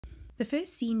The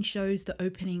first scene shows the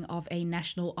opening of a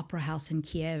National Opera House in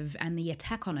Kiev and the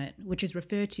attack on it, which is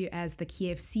referred to as the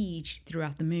Kiev Siege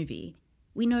throughout the movie.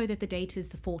 We know that the date is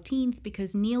the 14th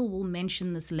because Neil will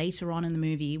mention this later on in the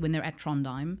movie when they're at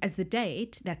Trondheim as the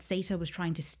date that Sata was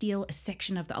trying to steal a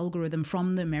section of the algorithm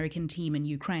from the American team in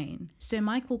Ukraine. Sir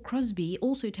Michael Crosby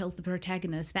also tells the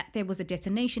protagonist that there was a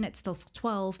detonation at Stelsk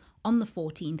 12 on the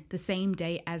 14th, the same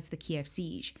day as the Kiev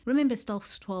siege. Remember,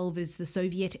 Stelsk 12 is the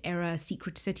Soviet-era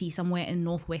secret city somewhere in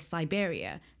northwest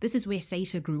Siberia. This is where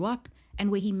Sata grew up and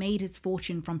where he made his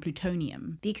fortune from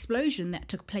plutonium. The explosion that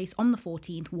took place on the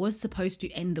 14th was supposed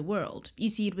to end the world. You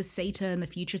see, it was Sata and the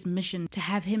Future's mission to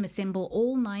have him assemble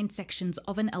all 9 sections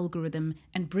of an algorithm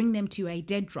and bring them to a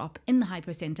dead drop in the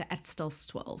hypocenter at Stelsk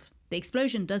 12. The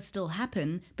explosion does still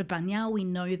happen, but by now we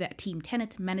know that Team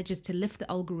TENET manages to lift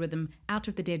the algorithm out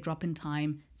of the dead drop in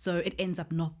time, so it ends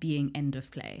up not being end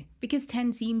of play. Because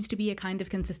 10 seems to be a kind of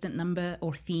consistent number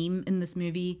or theme in this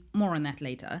movie, more on that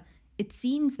later, it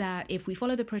seems that if we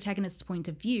follow the protagonist's point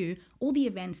of view, all the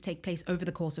events take place over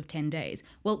the course of 10 days.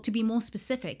 Well, to be more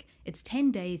specific, it's 10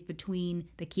 days between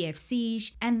the Kiev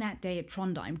siege and that day at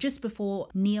Trondheim, just before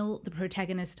Neil, the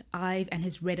protagonist, Ive, and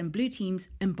his red and blue teams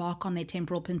embark on their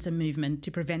temporal pincer movement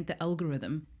to prevent the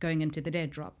algorithm going into the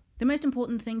dead drop. The most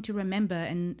important thing to remember,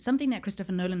 and something that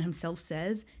Christopher Nolan himself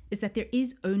says, is that there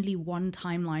is only one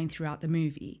timeline throughout the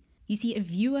movie. You see, a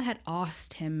viewer had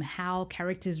asked him how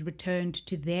characters returned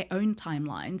to their own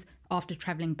timelines after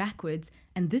traveling backwards,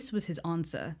 and this was his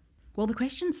answer. Well, the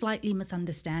question slightly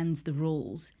misunderstands the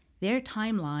rules. Their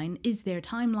timeline is their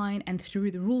timeline, and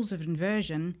through the rules of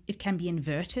inversion, it can be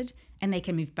inverted, and they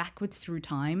can move backwards through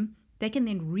time. They can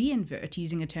then re-invert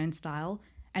using a turnstile,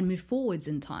 and move forwards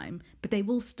in time, but they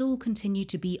will still continue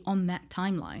to be on that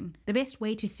timeline. The best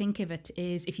way to think of it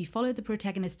is if you follow the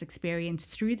protagonist's experience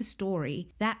through the story,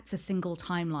 that's a single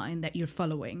timeline that you're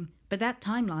following. But that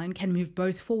timeline can move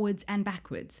both forwards and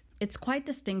backwards. It's quite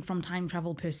distinct from time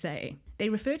travel per se. They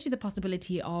refer to the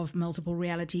possibility of multiple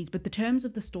realities, but the terms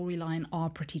of the storyline are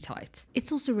pretty tight.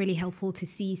 It's also really helpful to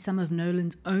see some of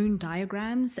Nolan's own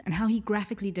diagrams and how he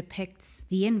graphically depicts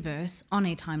the inverse on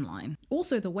a timeline.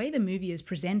 Also, the way the movie is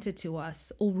presented to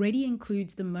us already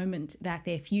includes the moment that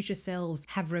their future selves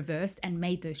have reversed and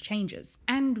made those changes.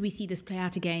 And we see this play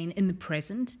out again in the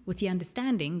present with the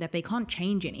understanding that they can't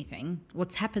change anything.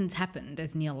 What's happened,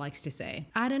 as Neil likes to say.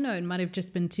 I don't know, it might have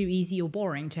just been too easy or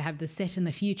boring to have this set in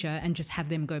the future and just have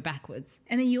them go backwards.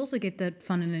 And then you also get the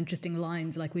fun and interesting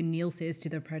lines like when Neil says to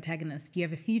the protagonist, "You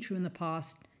have a future in the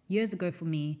past, years ago for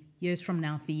me, years from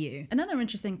now for you." Another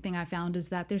interesting thing I found is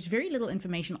that there's very little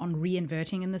information on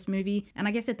re-inverting in this movie, and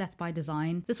I guess that's by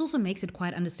design. This also makes it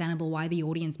quite understandable why the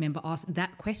audience member asked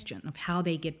that question of how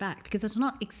they get back, because it's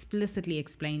not explicitly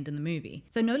explained in the movie.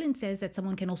 So Nolan says that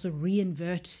someone can also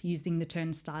re-invert using the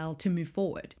turnstile to move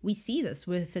forward. We see this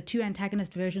with the 2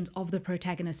 antagonist versions of the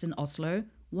protagonist in Oslo.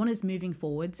 One is moving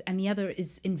forwards and the other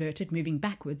is inverted, moving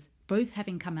backwards, both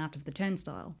having come out of the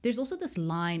turnstile. There's also this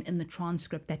line in the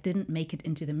transcript that didn't make it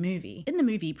into the movie. In the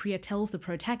movie, Priya tells the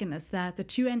protagonist that the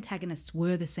 2 antagonists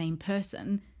were the same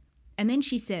person, and then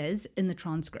she says in the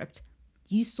transcript,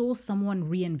 "You saw someone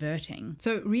re-inverting."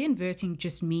 So re-inverting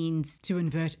just means to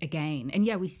invert again. And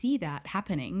yeah, we see that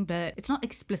happening, but it's not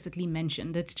explicitly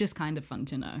mentioned. It's just kind of fun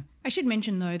to know. I should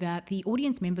mention though that the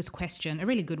audience member's question, a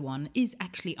really good one, is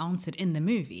actually answered in the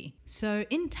movie. So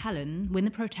in Tallinn, when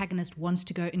the protagonist wants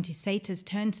to go into Sata's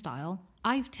turnstile,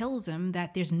 Ive tells him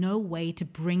that there's no way to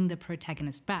bring the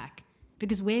protagonist back.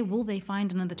 Because where will they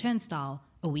find another turnstile?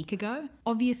 A week ago?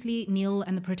 Obviously, Neil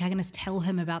and the protagonist tell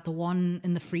him about the one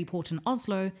in the Freeport in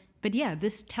Oslo, but yeah,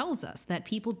 this tells us that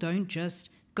people don't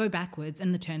just go backwards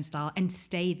in the turnstile and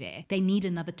stay there. They need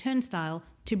another turnstile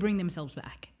to bring themselves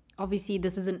back. Obviously,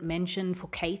 this isn't mentioned for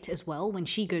Kate as well when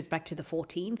she goes back to the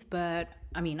 14th, but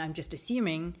I'm just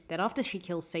assuming that after she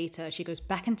kills Sata, she goes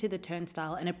back into the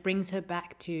turnstile and it brings her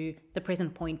back to the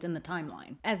present point in the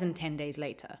timeline, as in 10 days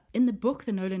later. In the book,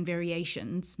 The Nolan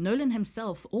Variations, Nolan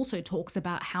himself also talks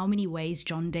about how many ways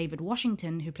John David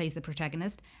Washington, who plays the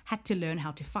protagonist, had to learn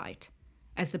how to fight.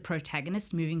 As the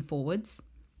protagonist moving forwards,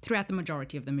 throughout the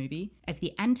majority of the movie, as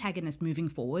the antagonist moving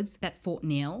forwards, that fought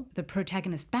Neil, the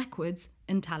protagonist backwards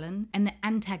in Tallinn, and the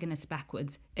antagonist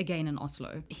backwards, again in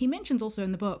Oslo. He mentions also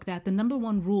in the book that the number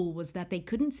 1 rule was that they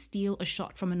couldn't steal a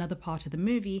shot from another part of the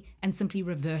movie and simply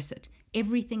reverse it.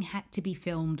 Everything had to be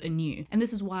filmed anew. And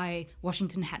this is why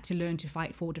Washington had to learn to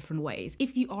fight 4 different ways.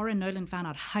 If you are a Nolan fan,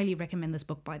 I'd highly recommend this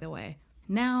book, by the way.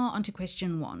 Now onto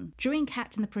question 1. During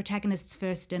Kat and the protagonist's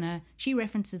first dinner, she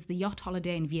references the yacht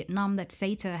holiday in Vietnam that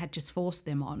Seta had just forced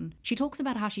them on. She talks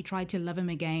about how she tried to love him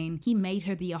again, he made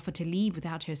her the offer to leave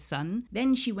without her son,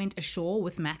 then she went ashore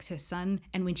with Max, her son,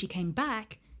 and when she came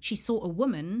back, she saw a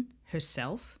woman,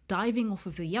 herself, diving off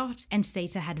of the yacht, and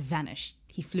Seta had vanished.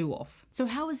 He flew off. So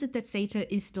how is it that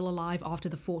Seta is still alive after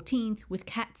the 14th, with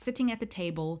Kat sitting at the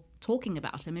table talking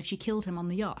about him if she killed him on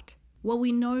the yacht? Well,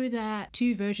 we know that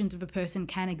two versions of a person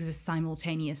can exist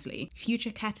simultaneously.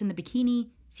 Future Kat in the bikini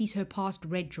sees her past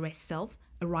red dress self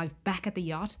arrive back at the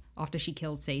yacht after she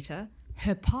killed Seta.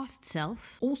 Her past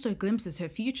self also glimpses her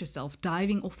future self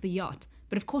diving off the yacht,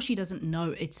 but of course she doesn't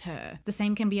know it's her. The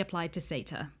same can be applied to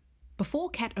Seta.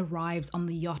 Before Kat arrives on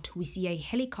the yacht, we see a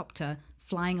helicopter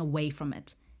flying away from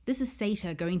it. This is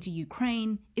Seta going to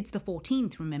Ukraine. It's the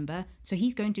 14th, remember, so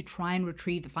he's going to try and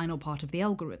retrieve the final part of the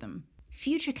algorithm.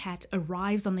 Future Kat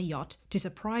arrives on the yacht to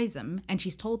surprise him, and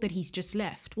she's told that he's just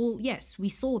left. Well, yes, we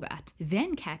saw that.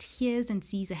 Then Kat hears and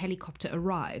sees a helicopter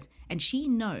arrive, and she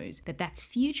knows that that's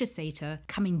future Seta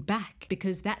coming back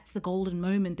because that's the golden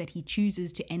moment that he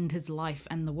chooses to end his life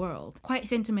and the world. Quite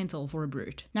sentimental for a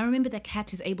brute. Now remember that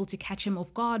Kat is able to catch him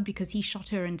off guard because he shot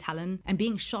her in Talon, and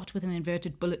being shot with an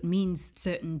inverted bullet means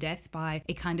certain death by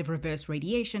a kind of reverse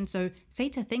radiation, so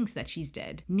Seta thinks that she's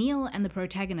dead. Neil and the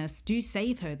protagonist do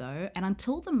save her though, and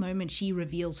until the moment she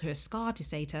reveals her scar to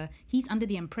Seta, he's under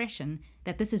the impression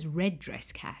that this is Red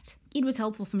Dress Kat. It was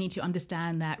helpful for me to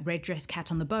understand that Red Dress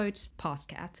Kat on the boat, past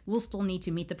Kat, will still need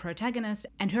to meet the protagonist,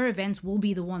 and her events will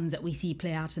be the ones that we see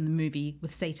play out in the movie,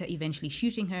 with Seta eventually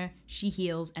shooting her, she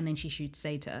heals, and then she shoots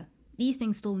Seta. These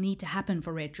things still need to happen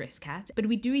for Red Dress Kat, but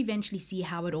we do eventually see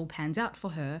how it all pans out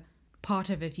for her, part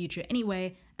of her future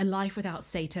anyway, a life without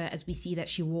Seta, as we see that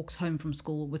she walks home from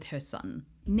school with her son.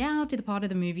 Now to the part of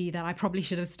the movie that I probably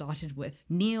should have started with,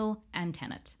 Neil and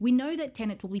Tenet. We know that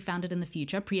Tenet will be founded in the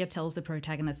future. Priya tells the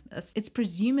protagonist this. It's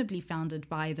presumably founded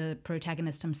by the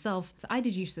protagonist himself. So I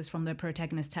deduce this from the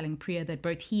protagonist telling Priya that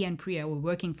both he and Priya were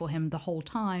working for him the whole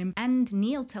time, and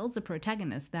Neil tells the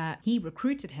protagonist that he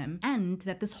recruited him and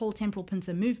that this whole temporal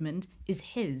pincer movement is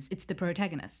his, it's the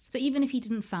protagonist. So even if he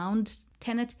didn't found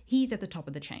Tenet, he's at the top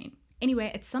of the chain.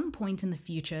 Anyway, at some point in the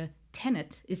future,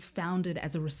 Tenet is founded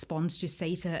as a response to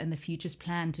Seta and the future's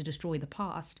plan to destroy the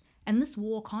past, and this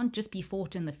war can't just be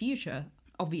fought in the future,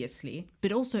 obviously,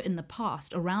 but also in the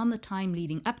past, around the time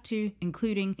leading up to,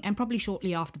 including, and probably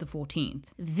shortly after the 14th.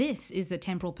 This is the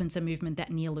temporal pincer movement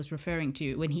that Neil is referring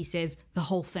to when he says the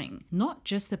whole thing. Not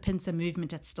just the pincer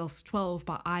movement at Stealth 12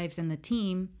 by Ives and the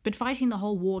team, but fighting the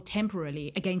whole war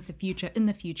temporarily against the future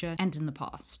and in the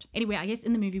past. Anyway, I guess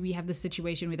in the movie we have this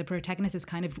situation where the protagonist is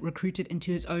kind of recruited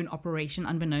into his own operation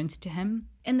unbeknownst to him.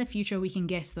 In the future, we can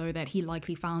guess though that he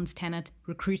likely founds Tenet,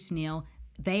 recruits Neil,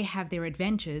 they have their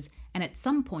adventures, and at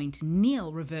some point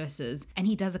Neil reverses and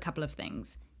he does a couple of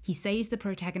things. He saves the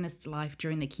protagonist's life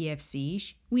during the Kiev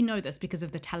siege. We know this because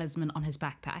of the talisman on his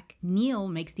backpack. Neil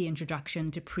makes the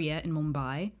introduction to Priya in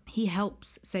Mumbai. He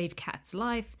helps save Kat's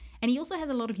life, and he also has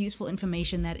a lot of useful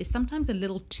information that is sometimes a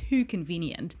little too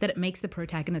convenient that it makes the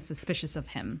protagonist suspicious of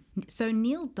him. So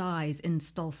Neil dies in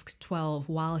Stalsk 12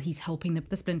 while he's helping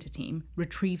the Splinter team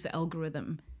retrieve the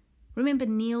algorithm. Remember,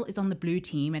 Neil is on the blue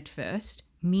team at first,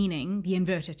 meaning the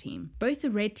inverter team. Both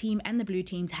the red team and the blue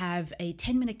teams have a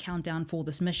 10-minute countdown for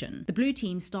this mission. The blue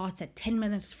team starts at 10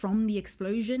 minutes from the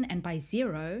explosion, and by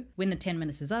 0, when the 10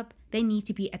 minutes is up, they need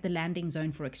to be at the landing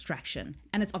zone for extraction.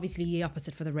 And it's obviously the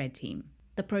opposite for the red team.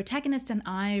 The protagonist and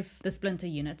Ive, the Splinter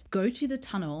unit, go to the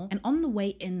tunnel, and on the way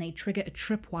in they trigger a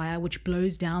tripwire which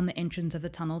blows down the entrance of the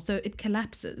tunnel so it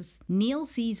collapses. Neil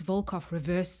sees Volkov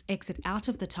reverse exit out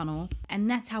of the tunnel, and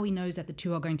that's how he knows that the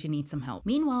two are going to need some help.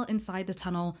 Meanwhile, inside the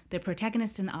tunnel, the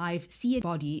protagonist and Ive see a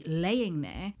body laying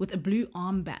there with a blue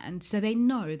armband, so they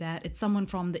know that it's someone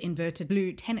from the inverted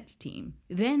blue Tenet team.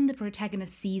 Then the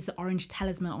protagonist sees the orange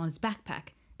talisman on his backpack.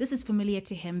 This is familiar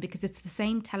to him because it's the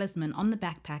same talisman on the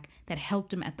backpack that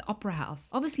helped him at the opera house.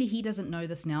 Obviously he doesn't know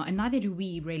this now, and neither do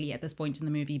we really at this point in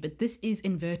the movie, but this is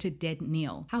inverted dead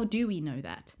Neil. How do we know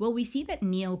that? Well, we see that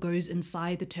Neil goes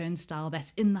inside the turnstile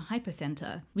that's in the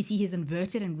hypercenter. We see his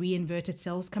inverted and re-inverted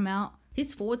cells come out.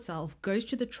 His forward self goes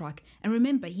to the truck, and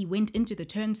remember, he went into the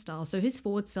turnstile, so his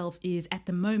forward self is, at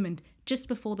the moment, just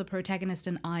before the protagonist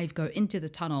and Ive go into the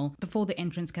tunnel, before the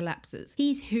entrance collapses.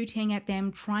 He's hooting at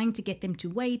them, trying to get them to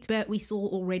wait, but we saw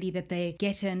already that they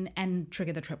get in and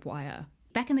trigger the tripwire.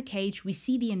 Back in the cage, we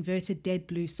see the inverted dead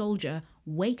blue soldier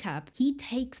wake up. He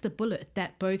takes the bullet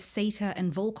that both Seta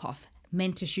and Volkov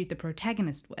meant to shoot the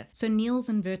protagonist with. So Neil's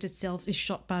inverted self is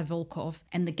shot by Volkov,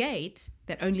 and the gate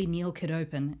that only Neil could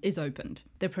open is opened.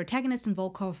 The protagonist and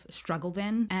Volkov struggle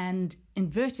then, and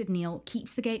inverted Neil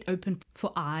keeps the gate open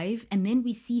for Ive, and then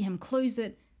we see him close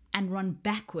it and run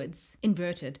backwards,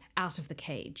 inverted, out of the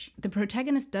cage. The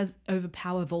protagonist does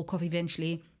overpower Volkov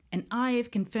eventually, and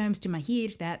Ive confirms to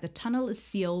Mahir that the tunnel is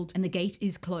sealed and the gate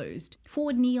is closed.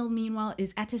 Forward Neil, meanwhile,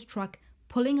 is at his truck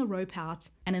pulling a rope out,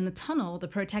 and in the tunnel, the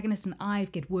protagonist and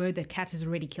Ive get word that Kat has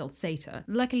already killed Sator.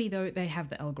 Luckily though, they have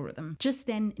the algorithm. Just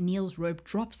then, Neil's rope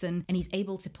drops in, and he's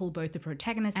able to pull both the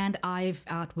protagonist and Ive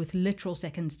out with literal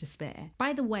seconds to spare.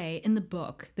 By the way, in the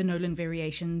book, The Nolan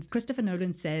Variations, Christopher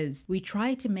Nolan says, "We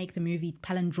tried to make the movie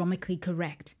palindromically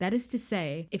correct. That is to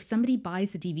say, if somebody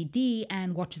buys the DVD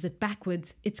and watches it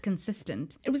backwards, it's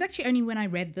consistent." It was actually only when I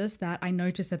read this that I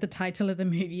noticed that the title of the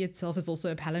movie itself is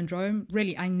also a palindrome.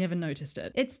 Really, I never noticed it.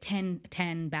 It's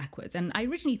 10 backwards, and I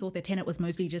originally thought that Tenet was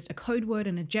mostly just a code word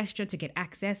and a gesture to get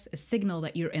access, a signal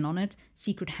that you're in on it,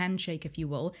 secret handshake if you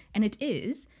will, and it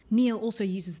is. Neil also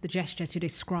uses the gesture to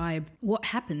describe what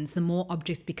happens the more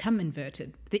objects become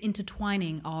inverted, the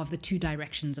intertwining of the two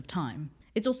directions of time.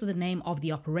 It's also the name of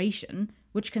the operation,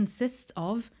 which consists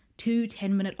of 2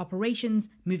 10-minute operations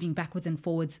moving backwards and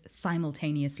forwards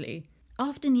simultaneously.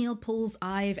 After Neil pulls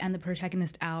Ive and the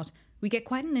protagonist out, we get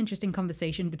quite an interesting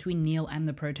conversation between Neil and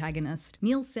the protagonist.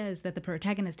 Neil says that the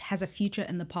protagonist has a future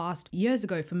in the past years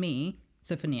ago for me,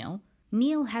 so for Neil.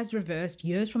 Neil has reversed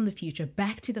years from the future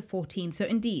back to the 14th, so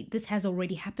indeed, this has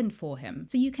already happened for him.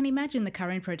 So you can imagine the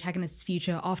current protagonist's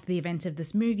future after the events of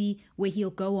this movie, where he'll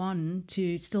go on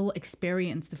to still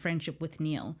experience the friendship with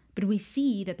Neil. But we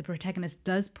see that the protagonist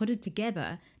does put it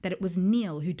together that it was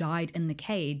Neil who died in the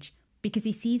cage, because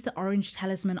he sees the orange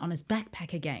talisman on his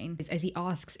backpack again as he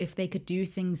asks if they could do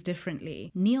things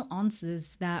differently. Neil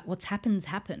answers that what's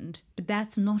happened, but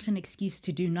that's not an excuse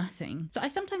to do nothing. So I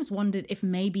sometimes wondered if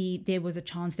maybe there was a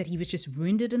chance that he was just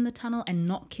wounded in the tunnel and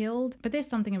not killed, but there's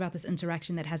something about this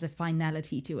interaction that has a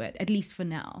finality to it, at least for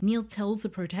now. Neil tells the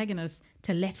protagonist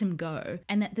to let him go,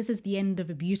 and that this is the end of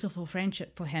a beautiful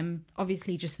friendship for him,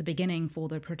 obviously just the beginning for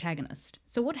the protagonist.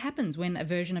 So what happens when a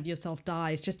version of yourself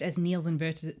dies, just as Neil's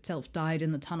inverted self died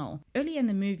in the tunnel? Early in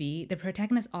the movie, the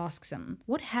protagonist asks him,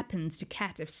 what happens to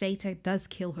Kat if Sator does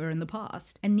kill her in the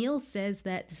past? And Neil says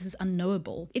that this is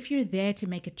unknowable. If you're there to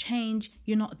make a change,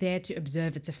 you're not there to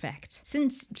observe its effect.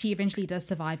 Since she eventually does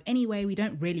survive anyway, we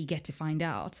don't really get to find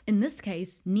out. In this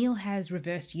case, Neil has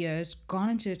reversed years, gone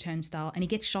into a turnstile, and he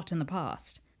gets shot in the past.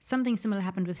 Something similar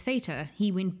happened with Sator.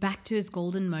 He went back to his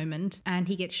golden moment and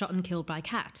he gets shot and killed by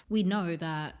Kat. We know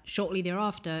that shortly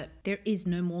thereafter, there is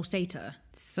no more Sator.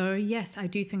 So yes, I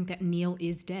do think that Neil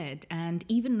is dead, and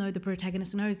even though the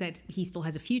protagonist knows that he still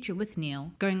has a future with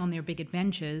Neil, going on their big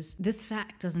adventures, this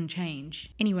fact doesn't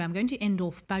change. Anyway, I'm going to end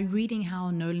off by reading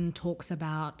how Nolan talks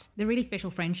about the really special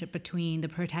friendship between the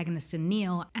protagonist and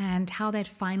Neil, and how that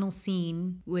final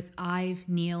scene with Ive,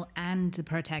 Neil, and the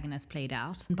protagonist played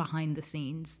out behind the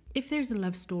scenes. If there's a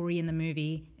love story in the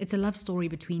movie, it's a love story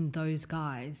between those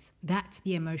guys. That's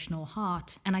the emotional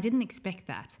heart, and I didn't expect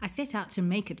that. I set out to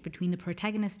make it between the protagonist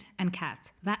and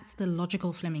Kat. That's the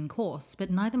logical Fleming course,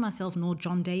 but neither myself nor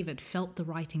John David felt the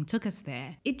writing took us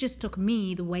there. It just took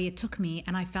me the way it took me,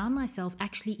 and I found myself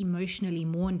actually emotionally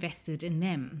more invested in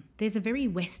them. There's a very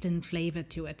Western flavor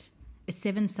to it. A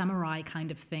Seven Samurai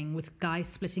kind of thing, with guys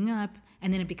splitting up,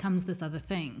 and then it becomes this other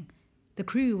thing. The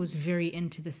crew was very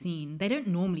into the scene. They don't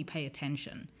normally pay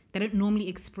attention. They don't normally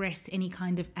express any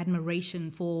kind of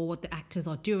admiration for what the actors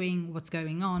are doing, what's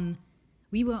going on.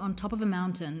 We were on top of a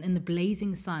mountain in the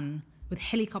blazing sun with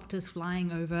helicopters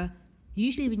flying over.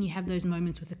 Usually when you have those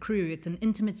moments with the crew, it's an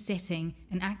intimate setting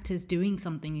and actors doing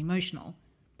something emotional.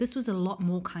 This was a lot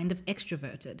more kind of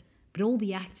extroverted, but all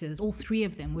the actors, all 3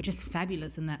 of them, were just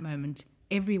fabulous in that moment.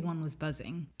 Everyone was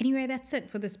buzzing. Anyway, that's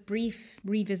it for this brief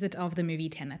revisit of the movie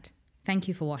Tenet. Thank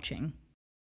you for watching.